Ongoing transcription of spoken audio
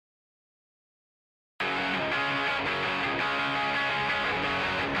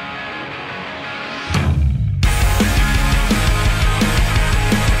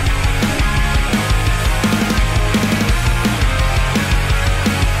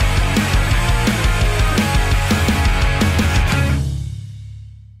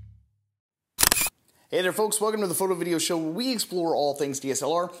Hey there folks, welcome to the Photo Video Show where we explore all things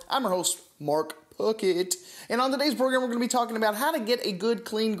DSLR. I'm your host, Mark Puckett. And on today's program, we're going to be talking about how to get a good,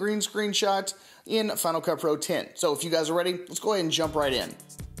 clean green screen shot in Final Cut Pro 10. So if you guys are ready, let's go ahead and jump right in.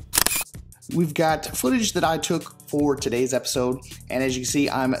 We've got footage that I took for today's episode, and as you can see,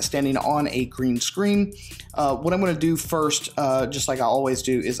 I'm standing on a green screen. What I'm going to do first, just like I always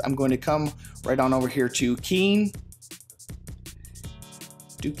do, is I'm going to come right on over here to keying,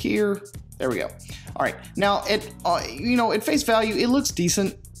 do keyer, there we go. All right, now at face value, it looks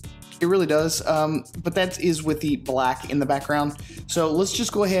decent. It really does, but that is with the black in the background. So let's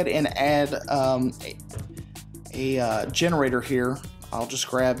just go ahead and add a generator here. I'll just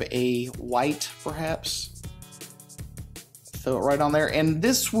grab a white, perhaps. Throw it right on there, and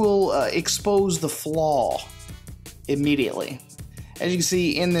this will expose the flaw immediately. As you can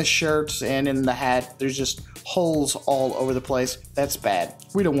see in this shirt and in the hat, there's just holes all over the place. That's bad.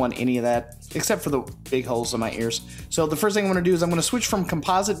 We don't want any of that, except for the big holes in my ears. So the first thing I'm going to do is I'm going to switch from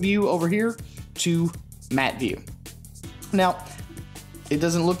composite view over here to matte view. Now, it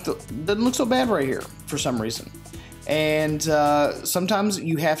doesn't look so bad right here for some reason. And sometimes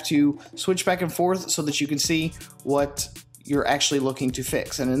you have to switch back and forth so that you can see what you're actually looking to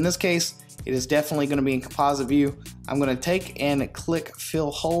fix. And in this case, it is definitely going to be in composite view. I'm going to take and click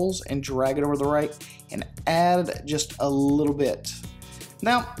fill holes and drag it over to the right and add just a little bit.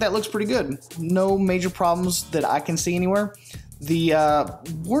 Now, that looks pretty good. No major problems that I can see anywhere. The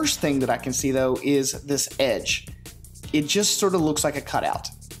worst thing that I can see, though, is this edge. It just sort of looks like a cutout.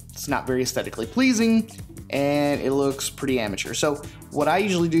 It's not very aesthetically pleasing, and it looks pretty amateur. So what I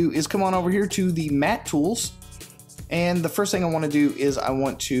usually do is come on over here to the matte tools, and the first thing I want to do is I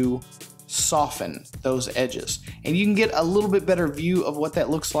want to soften those edges. And you can get a little bit better view of what that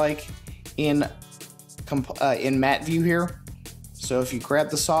looks like in matte view here. So if you grab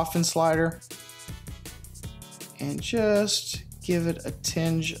the soften slider and just give it a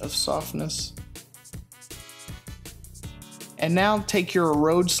tinge of softness. And now take your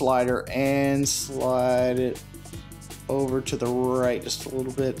erode slider and slide it over to the right just a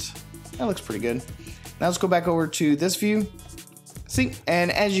little bit. That looks pretty good. Now let's go back over to this view. See,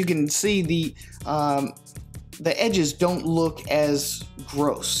 and as you can see, the edges don't look as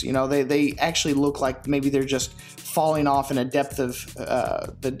gross. You know, they actually look like maybe they're just falling off in a depth of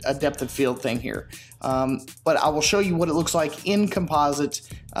field thing here. But I will show you what it looks like in composite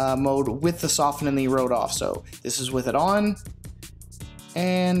mode with the soften and the erode off. So this is with it on,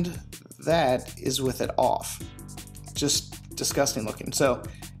 and that is with it off. Just disgusting looking. So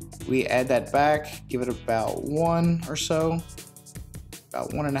we add that back, give it about 1 or so,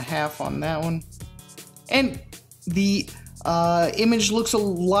 about 1.5 on that one, and the image looks a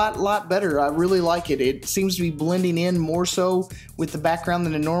lot better. I really like it. It seems to be blending in more so with the background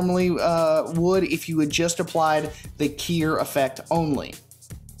than it normally would if you had just applied the keyer effect only.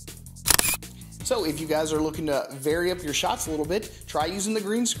 So if you guys are looking to vary up your shots a little bit, try using the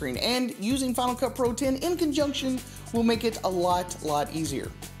green screen, and using Final Cut Pro 10 in conjunction will make it a lot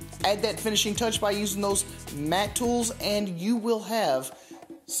easier. Add that finishing touch by using those matte tools, and you will have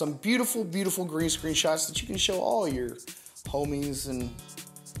some beautiful green screen shots that you can show all your homies and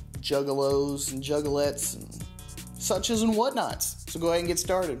juggalos and juggalettes and suches and whatnots. So go ahead and get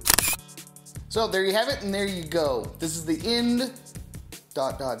started. So there you have it, and there you go. This is the end, ...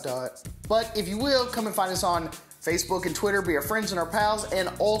 But if you will, come and find us on Facebook and Twitter, be our friends and our pals, and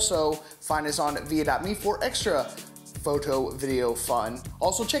also find us on via.me for extra photo video fun.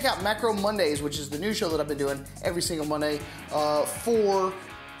 Also check out Macro Mondays, which is the new show that I've been doing every single Monday for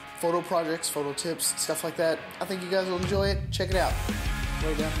photo projects, photo tips, stuff like that. I think you guys will enjoy it. Check it out.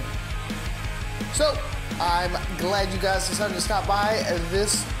 Right down here. So, I'm glad you guys decided to stop by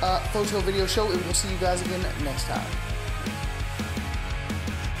this photo video show, and we'll see you guys again next time.